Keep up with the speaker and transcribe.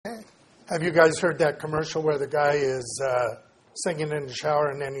Have you guys heard that commercial where the guy is singing in the shower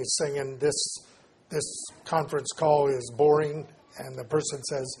and then he's singing, this conference call is boring, and the person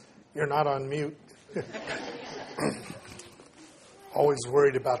says, "You're not on mute." Always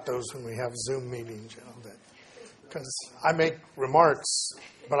worried about those when we have Zoom meetings, because I make remarks,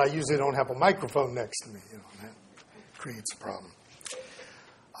 but I usually don't have a microphone next to me. That creates a problem.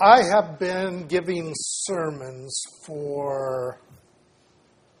 I have been giving sermons for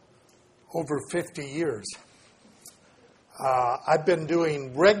over 50 years. I've been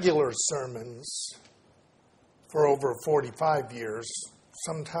doing regular sermons for over 45 years,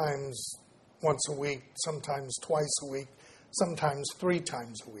 sometimes once a week, sometimes twice a week, sometimes 3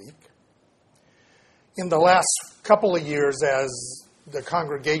 times a week. In the last couple of years, as the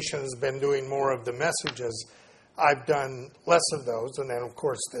congregation has been doing more of the messages, I've done less of those. And then, of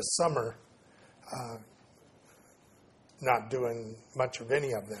course, this summer, not doing much of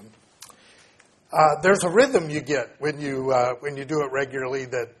any of them. There's a rhythm you get when you do it regularly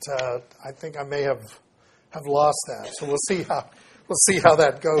that I think I may have lost that. So we'll see how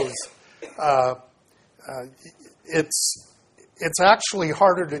that goes. It's actually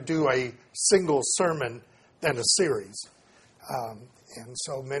harder to do a single sermon than a series. And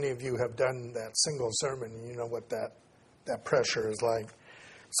so many of you have done that single sermon, and you know what that pressure is like.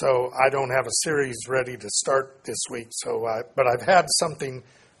 So I don't have a series ready to start this week, but I've had something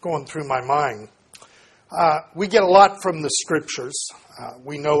going through my mind. We get a lot from the Scriptures.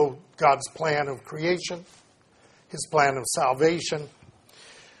 We know God's plan of creation, His plan of salvation.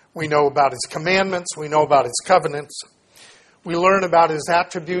 We know about His commandments. We know about His covenants. We learn about His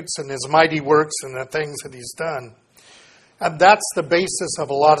attributes and His mighty works and the things that He's done. And that's the basis of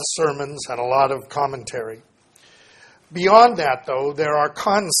a lot of sermons and a lot of commentary. Beyond that, though, there are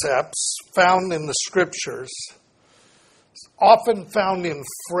concepts found in the Scriptures, often found in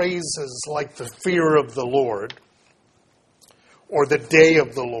phrases like the fear of the Lord or the day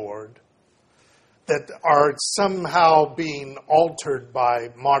of the Lord, that are somehow being altered by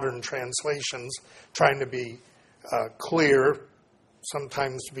modern translations, trying to be clear.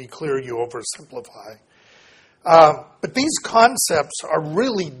 Sometimes to be clear, you oversimplify. But these concepts are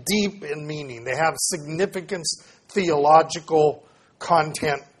really deep in meaning. They have significant theological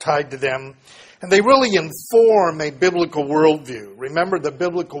content tied to them, and they really inform a biblical worldview. Remember, the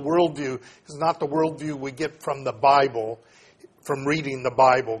biblical worldview is not the worldview we get from the Bible, from reading the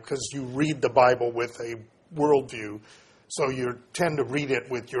Bible, because you read the Bible with a worldview, so you tend to read it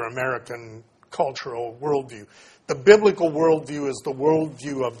with your American cultural worldview. The biblical worldview is the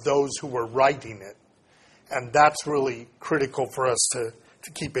worldview of those who were writing it, and that's really critical for us to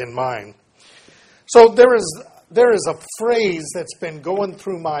keep in mind. So there is a phrase that's been going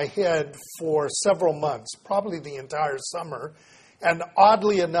through my head for several months, probably the entire summer, and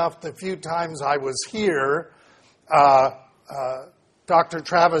oddly enough, the few times I was here, Dr.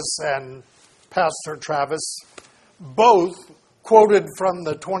 Travis and Pastor Travis both quoted from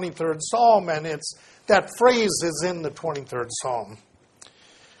the 23rd Psalm, and that phrase is in the 23rd Psalm.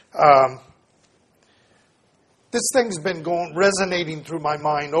 This thing's been resonating through my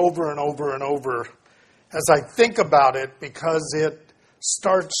mind over and over and over as I think about it, because it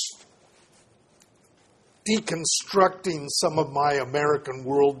starts deconstructing some of my American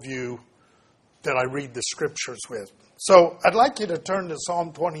worldview that I read the Scriptures with. So I'd like you to turn to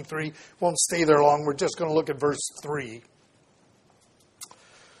Psalm 23. Won't stay there long. We're just going to look at verse 3.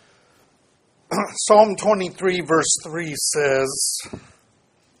 Psalm 23, verse 3 says,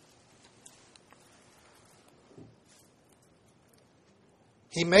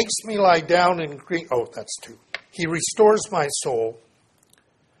 He makes me lie down in green... Oh, that's 2. He restores my soul.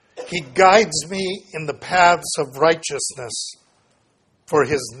 He guides me in the paths of righteousness for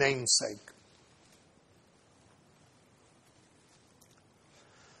His name's sake.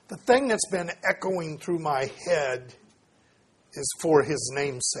 The thing that's been echoing through my head is for His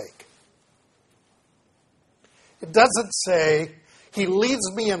name's sake. It doesn't say, He leads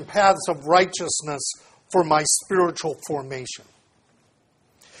me in paths of righteousness for my spiritual formation.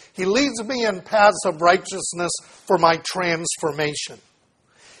 He leads me in paths of righteousness for my transformation.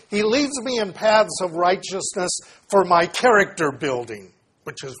 He leads me in paths of righteousness for my character building,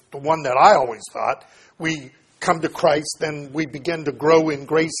 which is the one that I always thought. We come to Christ, then we begin to grow in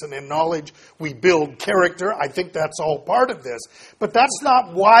grace and in knowledge. We build character. I think that's all part of this. But that's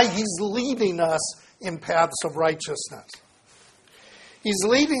not why He's leading us in paths of righteousness. He's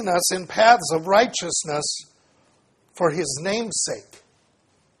leading us in paths of righteousness for His name's sake.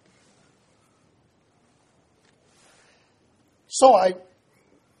 So I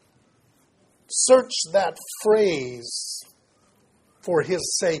searched that phrase for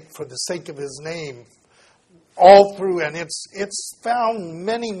His sake, for the sake of His name, all through, and it's found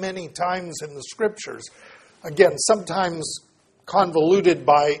many, many times in the Scriptures. Again, sometimes convoluted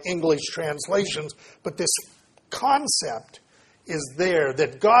by English translations, but this concept is there,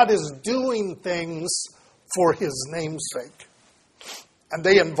 that God is doing things for His name's sake. And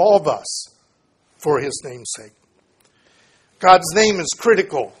they involve us for His name's sake. God's name is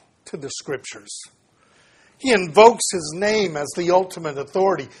critical to the Scriptures. He invokes His name as the ultimate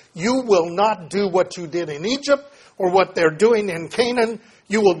authority. You will not do what you did in Egypt or what they're doing in Canaan.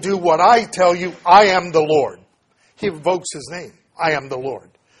 You will do what I tell you. I am the Lord. He invokes His name. I am the Lord.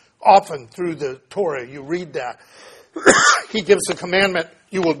 Often through the Torah, you read that. He gives a commandment,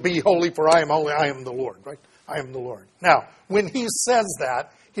 you will be holy for I am holy. I am the Lord, right? I am the Lord. Now, when He says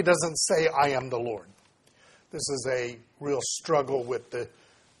that, He doesn't say, I am the Lord. This is a real struggle with the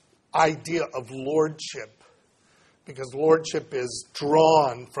idea of lordship, because lordship is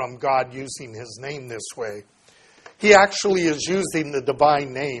drawn from God using His name this way. He actually is using the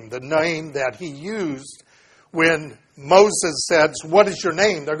divine name, the name that He used when Moses says, what is your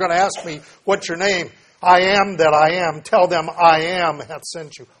name? They're going to ask me, what's your name? I am that I am. Tell them I am hath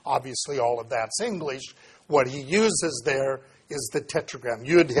sent you. Obviously, all of that's English. What he uses there is the tetragram,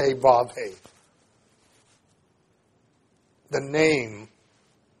 Yud He Vav He. The name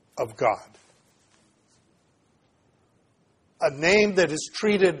of God. A name that is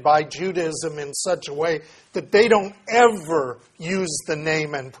treated by Judaism in such a way that they don't ever use the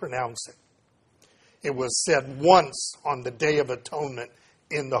name and pronounce it. It was said once on the Day of Atonement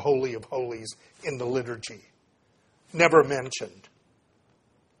in the Holy of Holies in the liturgy. Never mentioned.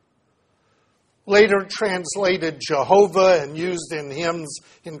 Later translated Jehovah and used in hymns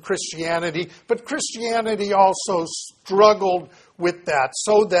in Christianity. But Christianity also struggled with that,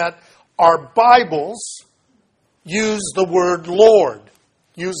 so that our Bibles use the word Lord,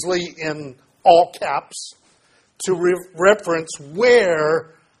 usually in all caps, to reference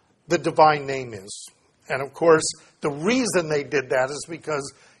where the divine name is. And of course, the reason they did that is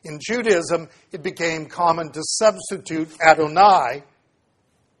because in Judaism, it became common to substitute Adonai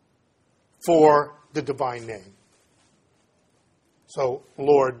for the divine name. So,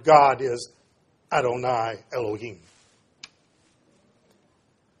 Lord God is Adonai Elohim.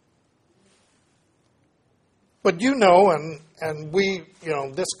 But you know, and we,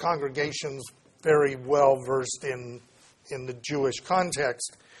 this congregation's very well versed in the Jewish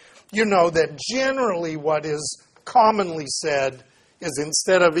context. You know that generally what is commonly said is,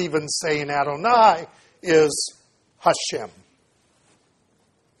 instead of even saying Adonai, is Hashem,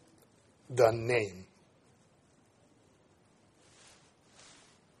 the name.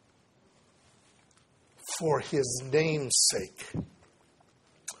 For His name's sake.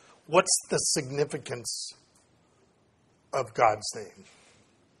 What's the significance of God's name?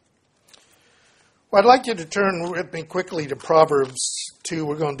 Well, I'd like you to turn with me quickly to Proverbs 2.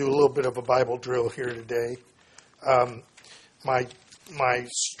 We're going to do a little bit of a Bible drill here today. My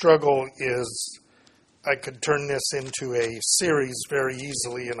struggle is I could turn this into a series very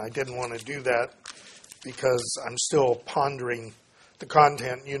easily, and I didn't want to do that because I'm still pondering the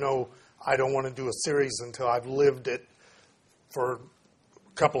content. I don't want to do a series until I've lived it for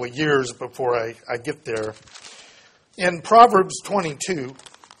a couple of years before I get there. In Proverbs 22,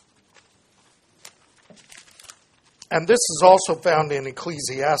 and this is also found in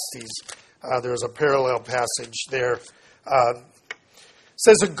Ecclesiastes, there's a parallel passage there. It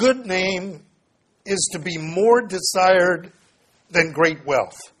says, a good name is to be more desired than great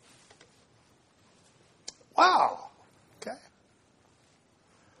wealth. Wow. Okay.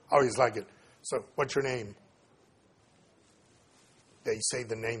 I always like it. So, what's your name? They say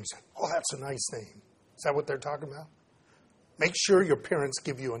the names. Oh, that's a nice name. Is that what they're talking about? Make sure your parents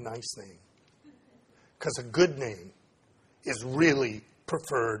give you a nice name. Because a good name is really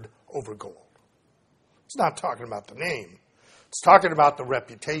preferred over gold. It's not talking about the name. It's talking about the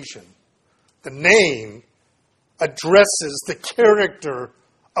reputation. The name addresses the character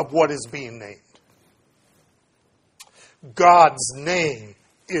of what is being named. God's name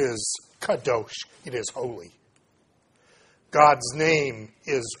is Kadosh. It is holy. God's name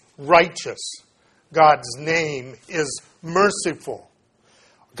is righteous. God's name is merciful.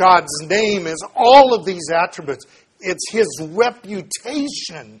 God's name is all of these attributes. It's His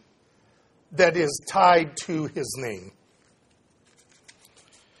reputation that is tied to His name.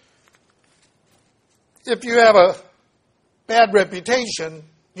 If you have a bad reputation,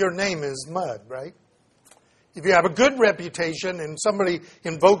 your name is mud, right? If you have a good reputation and somebody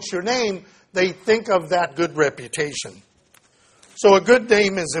invokes your name, they think of that good reputation. So a good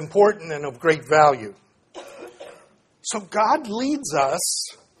name is important and of great value. So God leads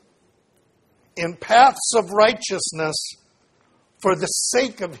us in paths of righteousness for the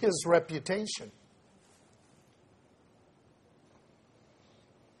sake of His reputation.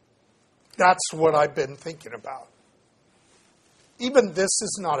 That's what I've been thinking about. Even this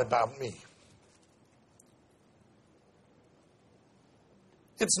is not about me.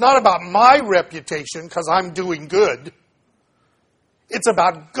 It's not about my reputation because I'm doing good. It's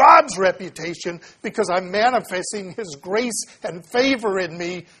about God's reputation because I'm manifesting His grace and favor in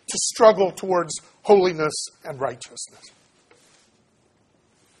me to struggle towards holiness and righteousness.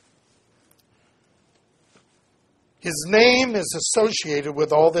 His name is associated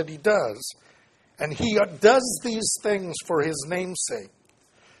with all that He does. And He does these things for His name's sake,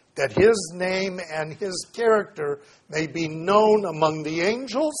 that His name and His character may be known among the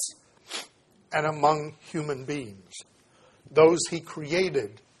angels and among human beings, those He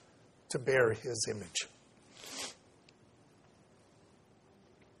created to bear His image.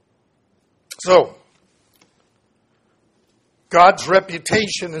 So, God's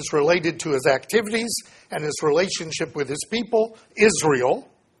reputation is related to His activities and His relationship with His people, Israel,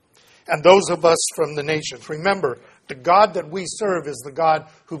 and those of us from the nations. Remember, the God that we serve is the God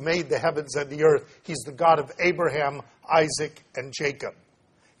who made the heavens and the earth. He's the God of Abraham, Isaac, and Jacob.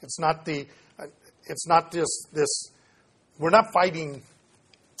 It's not just this. We're not fighting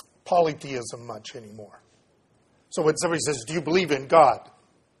polytheism much anymore. So when somebody says, "Do you believe in God?"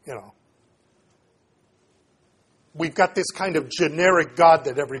 We've got this kind of generic God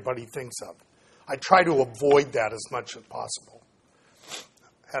that everybody thinks of. I try to avoid that as much as possible.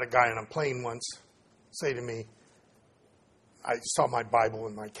 Had a guy on a plane once say to me, I saw my Bible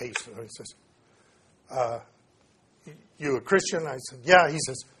in my case, and he says, "You a Christian?" I said, "Yeah." He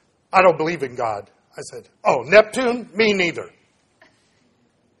says, "I don't believe in God." I said, "Oh, Neptune? Me neither."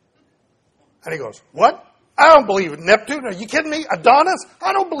 And he goes, "What? I don't believe in Neptune. Are you kidding me? Adonis?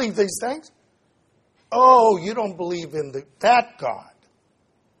 I don't believe these things." "Oh, you don't believe in that God.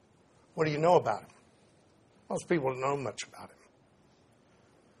 What do you know about him?" Most people don't know much about him.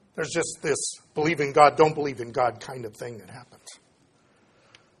 There's just this believe in God, don't believe in God kind of thing that happens.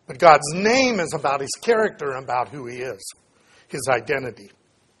 But God's name is about His character and about who He is, His identity.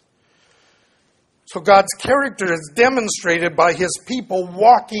 So God's character is demonstrated by His people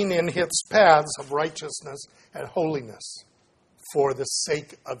walking in His paths of righteousness and holiness for the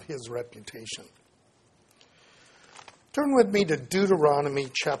sake of His reputation. Turn with me to Deuteronomy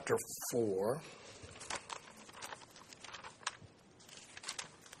chapter 4.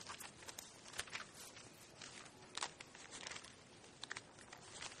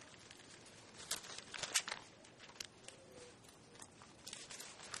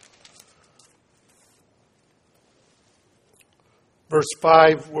 Verse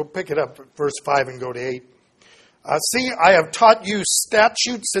 5, we'll pick it up at verse 5 and go to 8. "See, I have taught you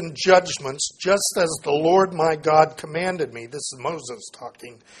statutes and judgments, just as the Lord my God commanded me." This is Moses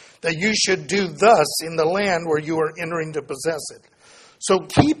talking. "That you should do thus in the land where you are entering to possess it. So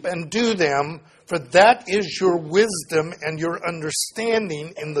keep and do them, for that is your wisdom and your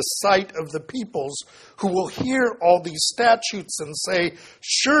understanding in the sight of the peoples, who will hear all these statutes and say,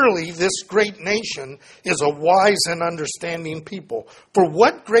 'Surely this great nation is a wise and understanding people.' For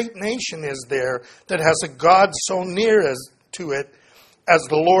what great nation is there that has a God so near to it as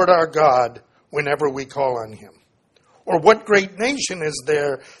the Lord our God whenever we call on Him? Or what great nation is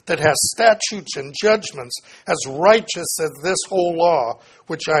there that has statutes and judgments as righteous as this whole law,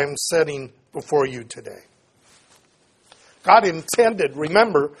 which I am setting before you today?" God intended,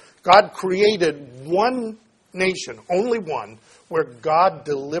 remember, God created one nation, only one, where God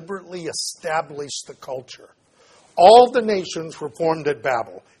deliberately established the culture. All the nations were formed at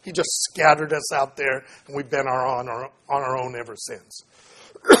Babel. He just scattered us out there, and we've been on our own ever since.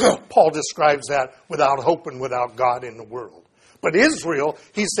 Paul describes that without hope and without God in the world. But Israel,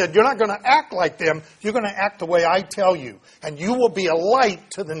 he said, you're not going to act like them. You're going to act the way I tell you. And you will be a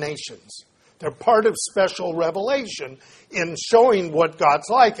light to the nations. They're part of special revelation in showing what God's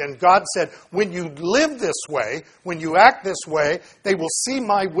like. And God said, when you live this way, when you act this way, they will see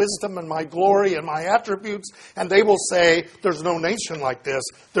my wisdom and my glory and my attributes. And they will say, there's no nation like this.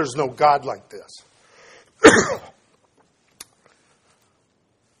 There's no God like this.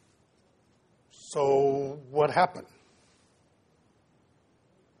 So what happened?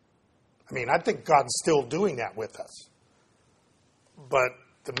 I mean, I think God's still doing that with us. But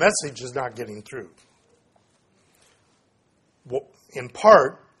the message is not getting through. Well, in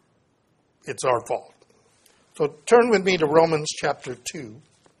part, it's our fault. So turn with me to Romans chapter 2.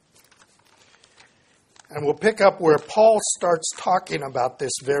 And we'll pick up where Paul starts talking about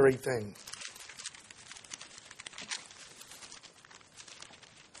this very thing.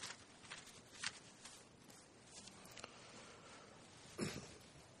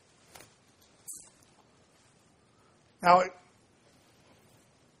 Now,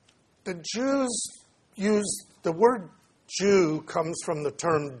 the Jews use, the word Jew comes from the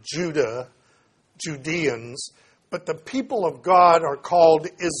term Judah, Judeans, but the people of God are called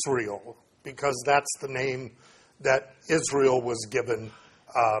Israel because that's the name that Israel was given,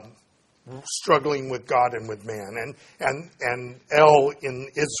 struggling with God and with man. And El in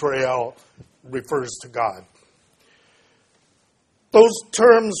Israel refers to God. Those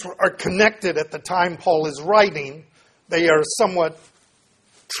terms are connected at the time Paul is writing. They are somewhat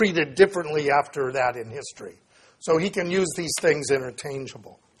treated differently after that in history. So he can use these things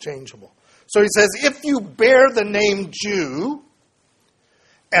interchangeable. So he says, if you bear the name Jew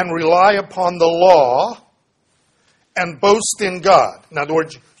and rely upon the law and boast in God. In other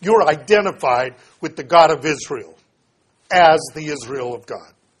words, you're identified with the God of Israel as the Israel of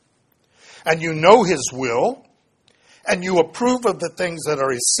God. And you know his will, and you approve of the things that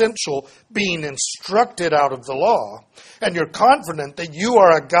are essential, being instructed out of the law, and you're confident that you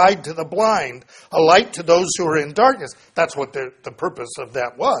are a guide to the blind, a light to those who are in darkness. That's what the purpose of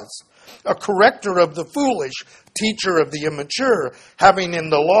that was. A corrector of the foolish, teacher of the immature, having in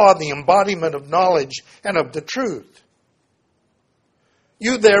the law the embodiment of knowledge and of the truth.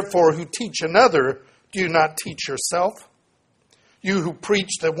 You therefore who teach another, do you not teach yourself? You who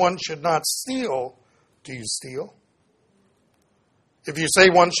preach that one should not steal, do you steal? If you say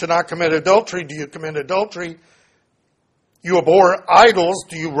one should not commit adultery, do you commit adultery? You abhor idols,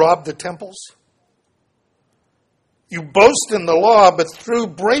 do you rob the temples? You boast in the law, but through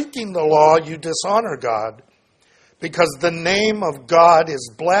breaking the law you dishonor God, because the name of God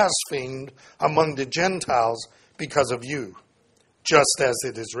is blasphemed among the Gentiles because of you, just as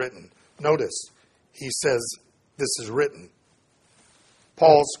it is written. Notice, he says this is written.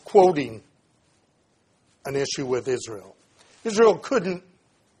 Paul's quoting an issue with Israel. Israel couldn't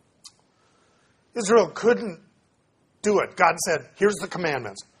do it. God said, here's the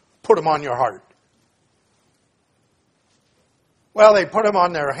commandments. Put them on your heart. Well, they put them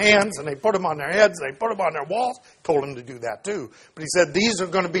on their hands, and they put them on their heads, and they put them on their walls. Told them to do that too. But he said, these are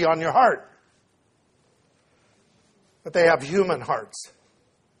going to be on your heart. But they have human hearts.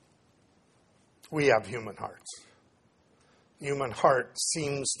 We have human hearts. The human heart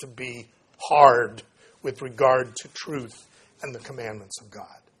seems to be hard with regard to truth and the commandments of God.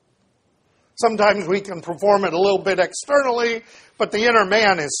 Sometimes we can perform it a little bit externally, but the inner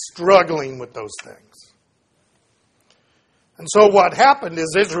man is struggling with those things. And so what happened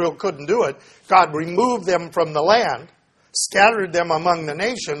is Israel couldn't do it. God removed them from the land, scattered them among the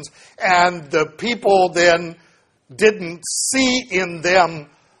nations, and the people then didn't see in them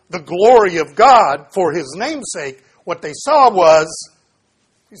the glory of God for his name's sake. What they saw was,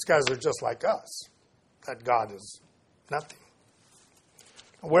 these guys are just like us. That God is nothing.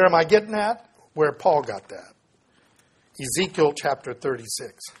 Where am I getting at? Where Paul got that. Ezekiel chapter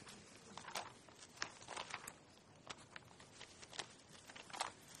 36.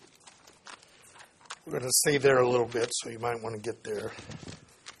 We're going to stay there a little bit, so you might want to get there.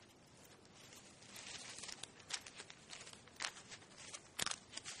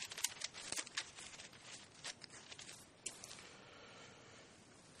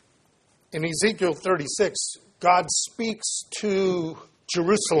 In Ezekiel 36, God speaks to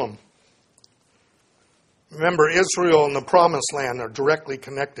Jerusalem. Remember, Israel and the Promised Land are directly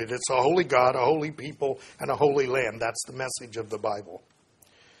connected. It's a holy God, a holy people, and a holy land. That's the message of the Bible.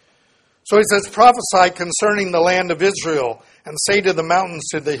 So he says, prophesy concerning the land of Israel, and say to the mountains,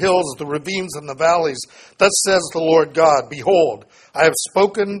 to the hills, the ravines, and the valleys, thus says the Lord God, behold, I have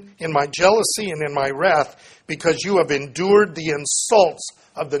spoken in my jealousy and in my wrath, because you have endured the insults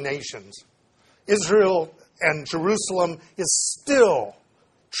of the nations. Israel and Jerusalem is still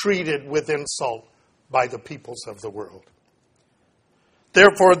treated with insult by the peoples of the world.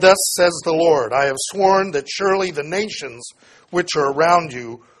 Therefore, thus says the Lord, I have sworn that surely the nations which are around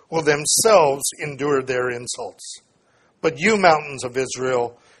you will themselves endure their insults. But you, mountains of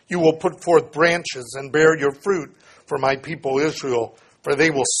Israel, you will put forth branches and bear your fruit for my people Israel, for they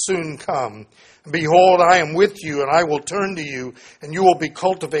will soon come. And behold, I am with you, and I will turn to you, and you will be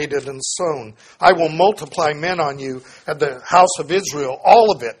cultivated and sown. I will multiply men on you at the house of Israel,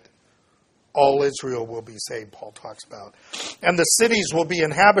 all of it. All Israel will be saved, Paul talks about. And the cities will be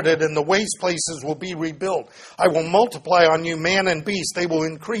inhabited, and the waste places will be rebuilt. I will multiply on you man and beast. They will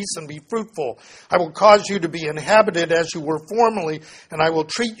increase and be fruitful. I will cause you to be inhabited as you were formerly, and I will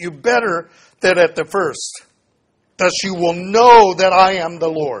treat you better than at the first. Thus you will know that I am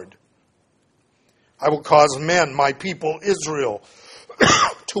the Lord. I will cause men, my people Israel,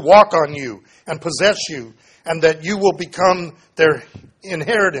 to walk on you and possess you, and that you will become their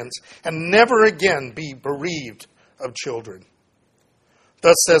inheritance and never again be bereaved of children.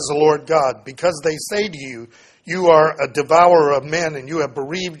 Thus says the Lord God, because they say to you, you are a devourer of men, and you have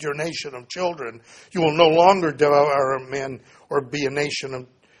bereaved your nation of children, you will no longer devour men or be a nation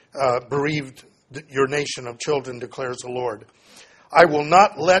of bereaved your nation of children, declares the Lord. I will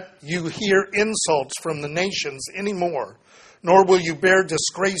not let you hear insults from the nations anymore, nor will you bear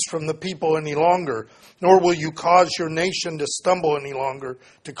disgrace from the people any longer, nor will you cause your nation to stumble any longer,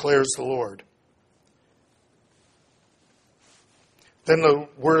 declares the Lord. Then the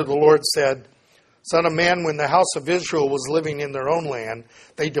word of the Lord said, Son of man, when the house of Israel was living in their own land,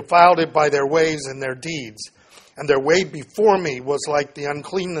 they defiled it by their ways and their deeds. And their way before me was like the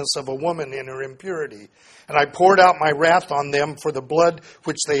uncleanness of a woman in her impurity. And I poured out my wrath on them for the blood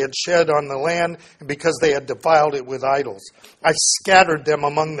which they had shed on the land, and because they had defiled it with idols. I scattered them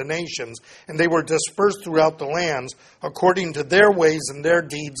among the nations, and they were dispersed throughout the lands. According to their ways and their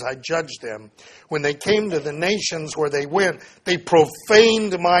deeds I judged them. When they came to the nations where they went, they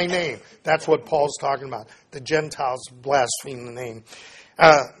profaned my name. That's what Paul's talking about. The Gentiles blaspheme the name.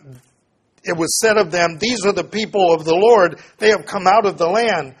 It was said of them, these are the people of the Lord. They have come out of the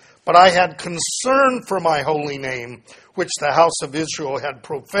land. But I had concern for my holy name, which the house of Israel had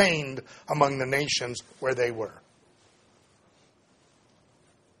profaned among the nations where they were.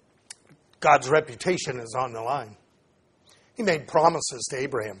 God's reputation is on the line. He made promises to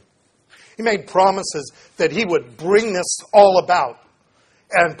Abraham. He made promises that he would bring this all about.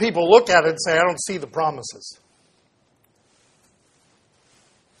 And people look at it and say, I don't see the promises.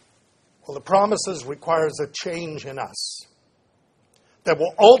 Well, the promises requires a change in us that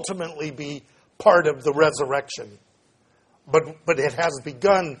will ultimately be part of the resurrection. But it has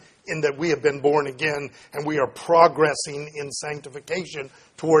begun in that we have been born again and we are progressing in sanctification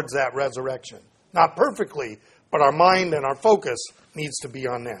towards that resurrection. Not perfectly, but our mind and our focus needs to be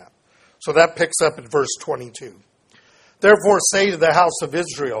on that. So that picks up at verse 22. Therefore say to the house of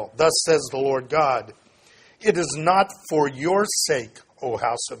Israel, thus says the Lord God, it is not for your sake, O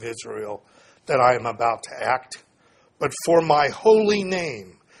house of Israel, that I am about to act, but for my holy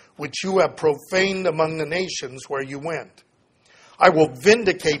name, which you have profaned among the nations where you went. I will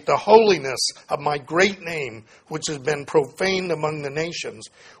vindicate the holiness of my great name, which has been profaned among the nations,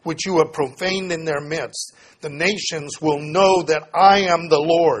 which you have profaned in their midst. The nations will know that I am the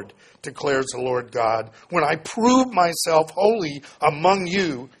Lord, declares the Lord God, when I prove myself holy among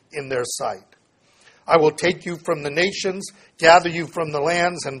you in their sight. I will take you from the nations, gather you from the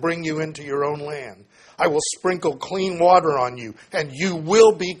lands, and bring you into your own land. I will sprinkle clean water on you, and you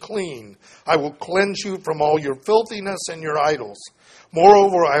will be clean. I will cleanse you from all your filthiness and your idols.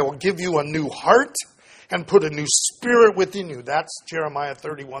 Moreover, I will give you a new heart and put a new spirit within you. That's Jeremiah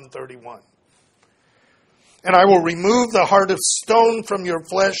 31:31. And I will remove the heart of stone from your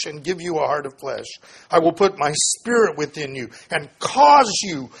flesh and give you a heart of flesh. I will put my spirit within you and cause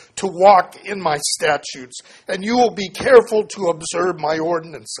you to walk in my statutes. And you will be careful to observe my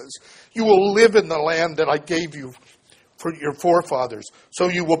ordinances. You will live in the land that I gave you for your forefathers. So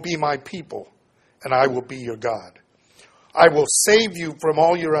you will be my people, and I will be your God. I will save you from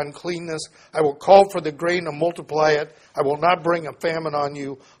all your uncleanness. I will call for the grain and multiply it. I will not bring a famine on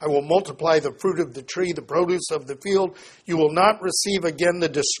you. I will multiply the fruit of the tree, the produce of the field. You will not receive again the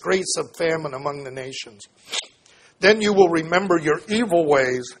disgrace of famine among the nations. Then you will remember your evil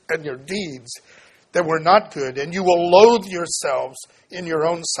ways and your deeds that were not good, and you will loathe yourselves in your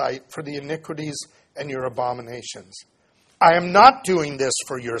own sight for the iniquities and your abominations. I am not doing this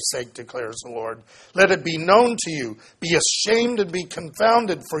for your sake, declares the Lord. Let it be known to you. Be ashamed and be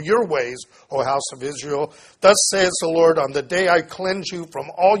confounded for your ways, O house of Israel. Thus says the Lord, on the day I cleanse you from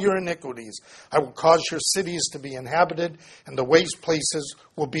all your iniquities, I will cause your cities to be inhabited, and the waste places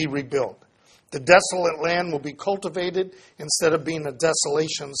will be rebuilt. The desolate land will be cultivated instead of being a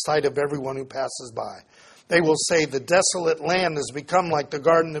desolation sight of everyone who passes by. They will say, the desolate land has become like the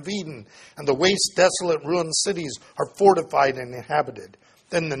Garden of Eden, and the waste, desolate, ruined cities are fortified and inhabited.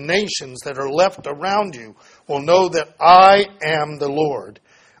 Then the nations that are left around you will know that I am the Lord,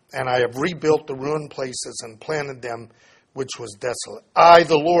 and I have rebuilt the ruined places and planted them which was desolate. I,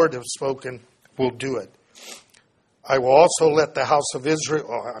 the Lord, have spoken, will do it. I will also let the house of Israel...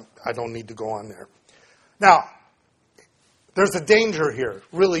 Oh, I don't need to go on there. Now, there's a danger here.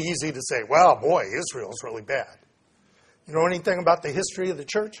 Really easy to say, well, boy, Israel's really bad. You know anything about the history of the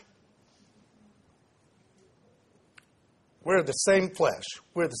church? We're the same flesh.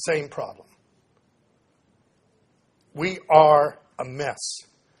 We're the same problem. We are a mess.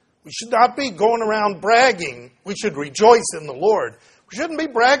 We should not be going around bragging. We should rejoice in the Lord. We shouldn't be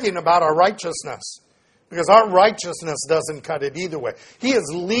bragging about our righteousness. Because our righteousness doesn't cut it either way. He is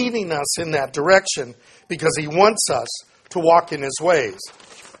leading us in that direction because He wants us to walk in His ways.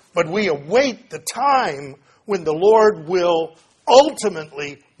 But we await the time when the Lord will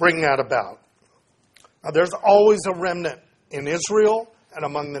ultimately bring that about. Now, there's always a remnant in Israel and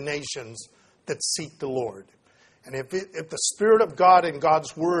among the nations that seek the Lord. And if the Spirit of God and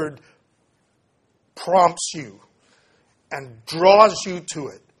God's Word prompts you and draws you to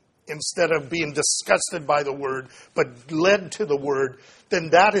it, instead of being disgusted by the Word, but led to the Word, then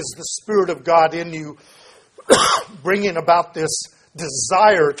that is the Spirit of God in you bringing about this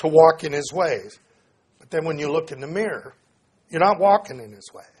desire to walk in His ways. But then when you look in the mirror, you're not walking in His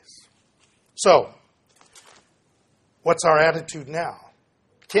ways. So, what's our attitude now?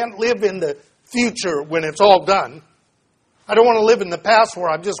 Can't live in the future when it's all done. I don't want to live in the past where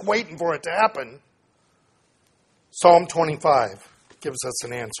I'm just waiting for it to happen. Psalm 25 gives us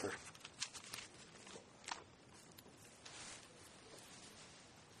an answer.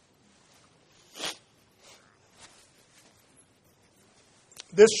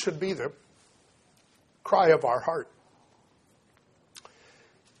 This should be the cry of our heart.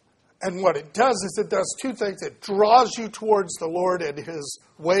 And what it does is it does two things. It draws you towards the Lord and His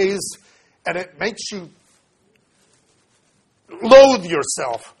ways, and it makes you loathe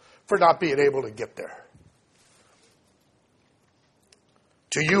yourself for not being able to get there.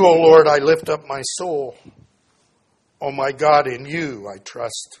 To you, O Lord, I lift up my soul. O my God, in you I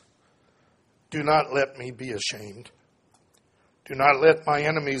trust. Do not let me be ashamed. Do not let my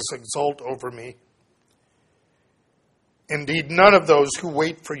enemies exult over me. Indeed, none of those who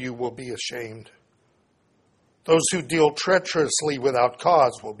wait for you will be ashamed. Those who deal treacherously without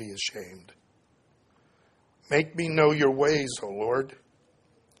cause will be ashamed. Make me know your ways, O Lord.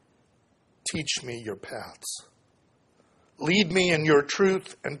 Teach me your paths. Lead me in your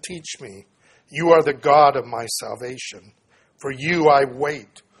truth and teach me. You are the God of my salvation. For you I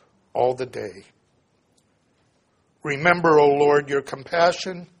wait all the day. Remember, O Lord, your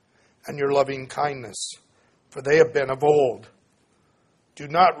compassion and your loving kindness, for they have been of old. Do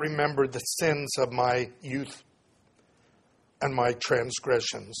not remember the sins of my youth and my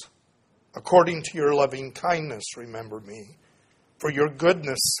transgressions. According to your loving kindness, remember me, for your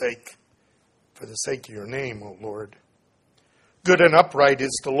goodness' sake, for the sake of your name, O Lord. Good and upright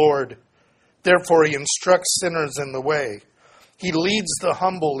is the Lord. Therefore he instructs sinners in the way. He leads the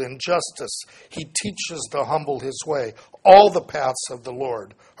humble in justice. He teaches the humble his way. All the paths of the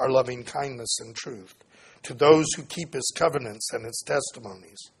Lord are loving kindness and truth to those who keep his covenants and his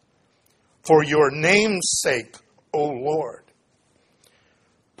testimonies. For your name's sake, O Lord,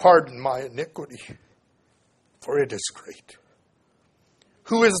 pardon my iniquity, for it is great.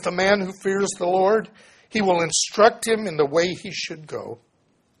 Who is the man who fears the Lord? He will instruct him in the way he should go.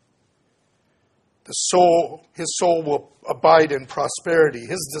 His soul will abide in prosperity.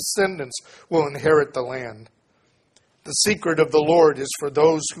 His descendants will inherit the land. The secret of the Lord is for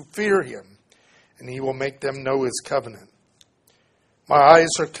those who fear him, and he will make them know his covenant. My eyes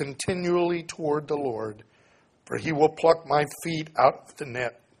are continually toward the Lord, for he will pluck my feet out of the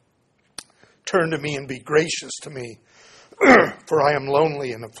net. Turn to me and be gracious to me, for I am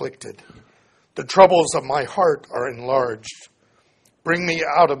lonely and afflicted. The troubles of my heart are enlarged. Bring me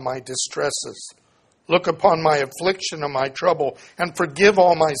out of my distresses. Look upon my affliction and my trouble, and forgive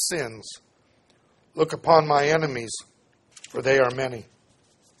all my sins. Look upon my enemies, for they are many.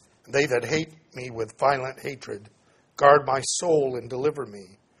 They that hate me with violent hatred, guard my soul and deliver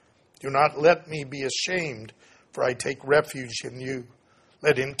me. Do not let me be ashamed, for I take refuge in you.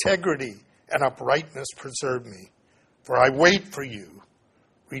 Let integrity and uprightness preserve me, for I wait for you.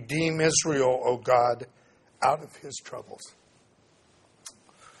 Redeem Israel, O God, out of his troubles.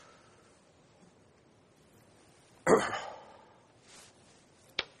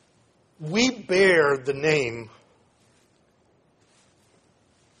 We bear the name.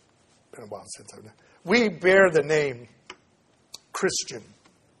 Been a while since I've done. We bear the name Christian.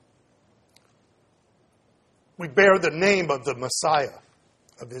 We bear the name of the Messiah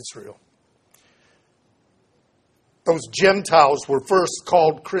of Israel. Those Gentiles were first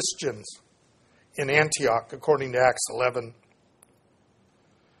called Christians in Antioch, according to Acts 11.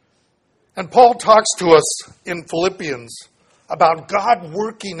 And Paul talks to us in Philippians about God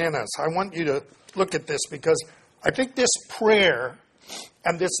working in us. I want you to look at this because I think this prayer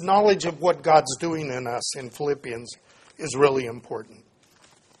and this knowledge of what God's doing in us in Philippians is really important.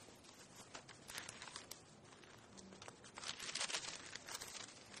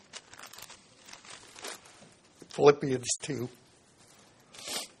 Philippians 2,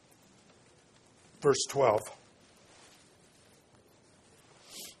 verse 12.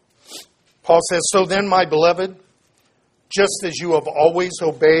 Paul says, "So then, my beloved, just as you have always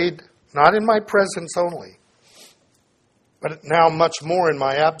obeyed, not in my presence only, but now much more in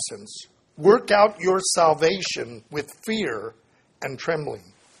my absence, work out your salvation with fear and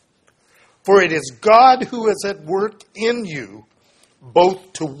trembling. For it is God who is at work in you,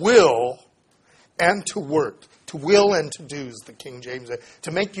 both to will and to work." To will and to do, is the King James.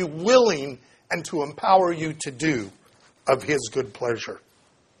 To make you willing and to empower you to do of his good pleasure.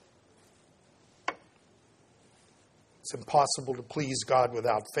 It's impossible to please God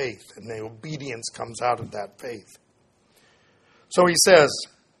without faith, and the obedience comes out of that faith. So he says,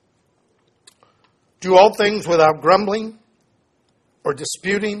 "Do all things without grumbling or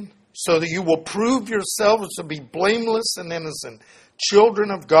disputing, so that you will prove yourselves to be blameless and innocent,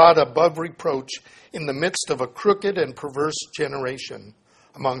 children of God above reproach, in the midst of a crooked and perverse generation,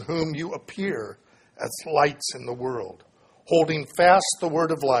 among whom you appear as lights in the world, holding fast the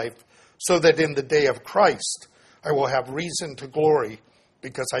word of life, so that in the day of Christ I will have reason to glory,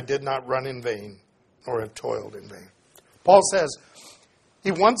 because I did not run in vain, nor have toiled in vain." Paul says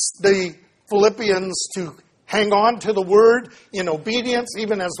he wants the Philippians to hang on to the word in obedience,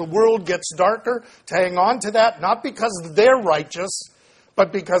 even as the world gets darker, to hang on to that, not because they're righteous,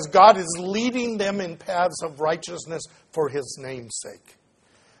 but because God is leading them in paths of righteousness for his name's sake.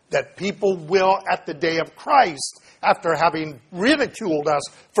 That people will, at the day of Christ, after having ridiculed us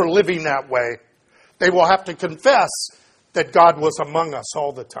for living that way, they will have to confess that God was among us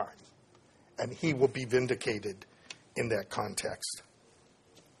all the time. And he will be vindicated in that context.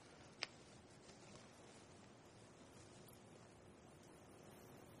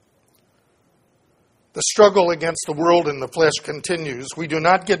 The struggle against the world and the flesh continues. We do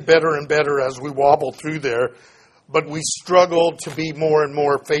not get better and better as we wobble through there, but we struggle to be more and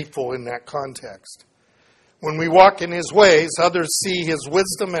more faithful in that context. When we walk in his ways, others see his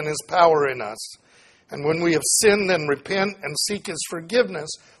wisdom and his power in us. And when we have sinned and repent and seek his forgiveness,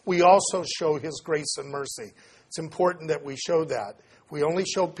 we also show his grace and mercy. It's important that we show that. We only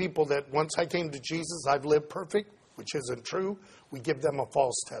show people that once I came to Jesus, I've lived perfect, which isn't true. We give them a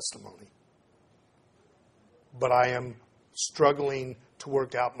false testimony. But I am struggling to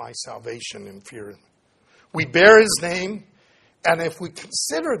work out my salvation in fear. We bear his name, and if we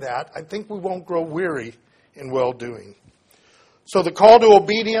consider that, I think we won't grow weary in well-doing. So the call to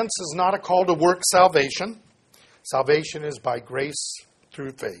obedience is not a call to work salvation. Salvation is by grace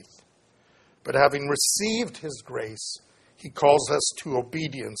through faith. But having received his grace, he calls us to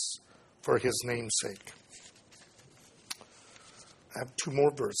obedience for his name's sake. I have 2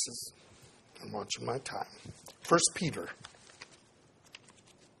 more verses. I'm watching my time. 1 Peter.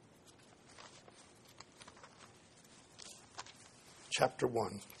 Chapter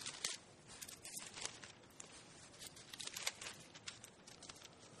 1.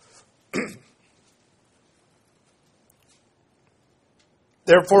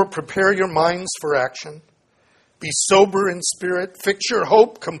 Therefore, prepare your minds for action. Be sober in spirit. Fix your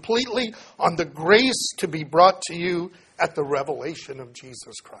hope completely on the grace to be brought to you at the revelation of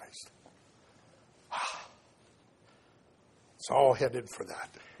Jesus Christ. It's all headed for that.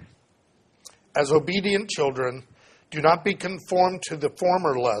 As obedient children, do not be conformed to the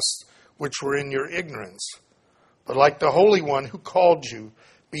former lusts which were in your ignorance, but like the Holy One who called you,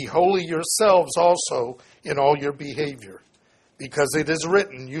 be holy yourselves also in all your behavior, because it is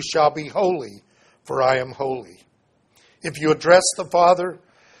written, you shall be holy, for I am holy. If you address the Father,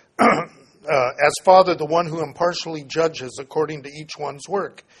 as Father, the one who impartially judges according to each one's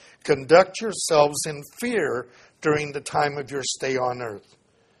work, conduct yourselves in fear during the time of your stay on earth,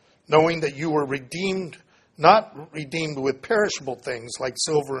 knowing that you were redeemed, not redeemed with perishable things like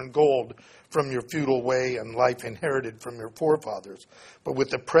silver and gold from your feudal way and life inherited from your forefathers, but with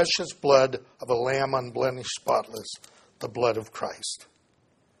the precious blood of a lamb unblemished, spotless, the blood of Christ.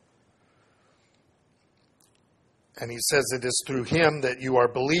 And he says it is through him that you are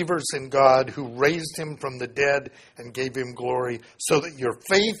believers in God, who raised him from the dead and gave him glory, so that your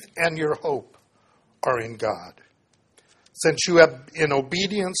faith and your hope are in God. Since you have, in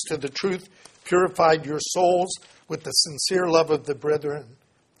obedience to the truth, purified your souls with the sincere love of the brethren,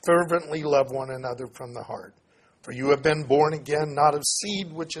 fervently love one another from the heart. For you have been born again, not of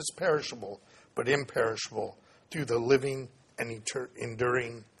seed which is perishable, but imperishable, through the living and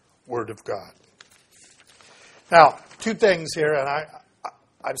enduring Word of God. Now, 2 things here, and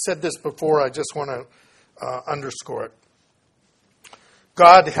I've said this before, I just want to underscore it.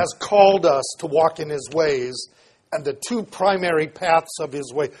 God has called us to walk in his ways, and the 2 primary paths of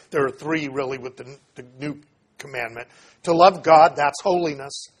his way, there are 3 really with the new commandment. To love God, that's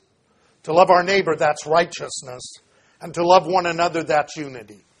holiness. To love our neighbor, that's righteousness. And to love one another, that's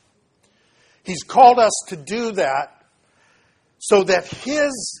unity. He's called us to do that so that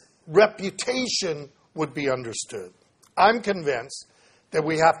his reputation would be understood. I'm convinced that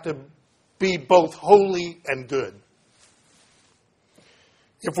we have to be both holy and good.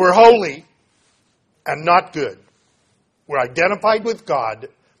 If we're holy and not good, we're identified with God,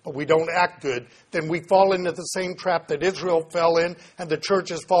 but we don't act good, then we fall into the same trap that Israel fell in and the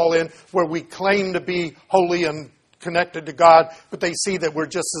churches fall in, where we claim to be holy and connected to God, but they see that we're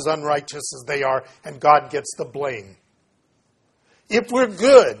just as unrighteous as they are, and God gets the blame. If we're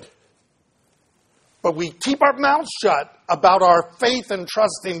good, but we keep our mouths shut about our faith and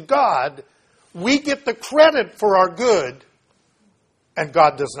trust in God, we get the credit for our good, and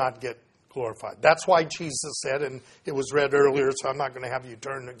God does not get glorified. That's why Jesus said, and it was read earlier, so I'm not going to have you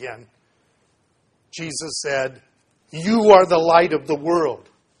turn again. Jesus said, "You are the light of the world."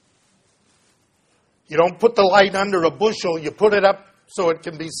 You don't put the light under a bushel, you put it up so it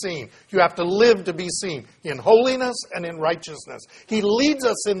can be seen. You have to live to be seen in holiness and in righteousness. He leads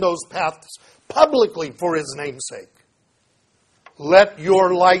us in those paths publicly for his name's sake. Let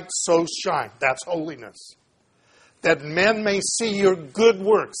your light so shine. That's holiness. That men may see your good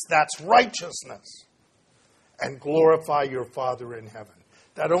works. That's righteousness. And glorify your Father in heaven.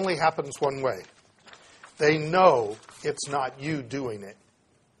 That only happens one way. They know it's not you doing it.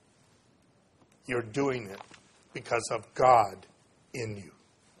 You're doing it because of God in you.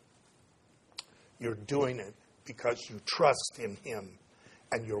 You're doing it because you trust in him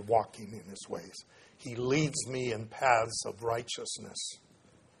and you're walking in his ways. He leads me in paths of righteousness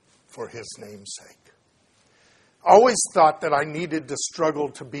for his name's sake. I always thought that I needed to struggle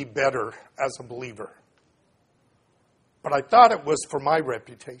to be better as a believer. But I thought it was for my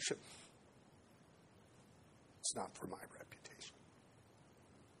reputation. It's not for my reputation.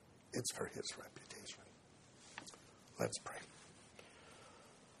 It's for his reputation. Let's pray.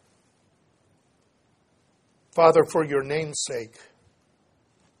 Father, for your name's sake,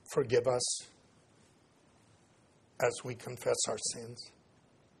 forgive us as we confess our sins.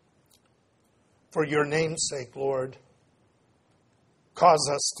 For your name's sake, Lord, cause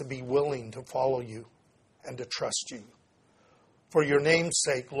us to be willing to follow you and to trust you. For your name's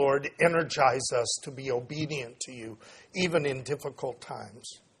sake, Lord, energize us to be obedient to you, even in difficult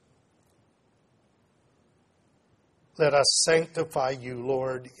times. Let us sanctify you,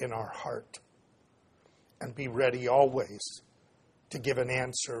 Lord, in our heart and be ready always to give an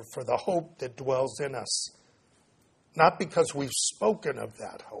answer for the hope that dwells in us, not because we've spoken of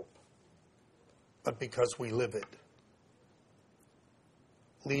that hope, but because we live it.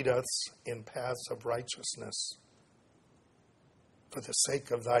 Lead us in paths of righteousness for the sake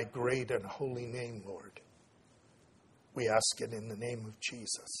of thy great and holy name, Lord. We ask it in the name of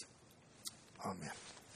Jesus. Amen.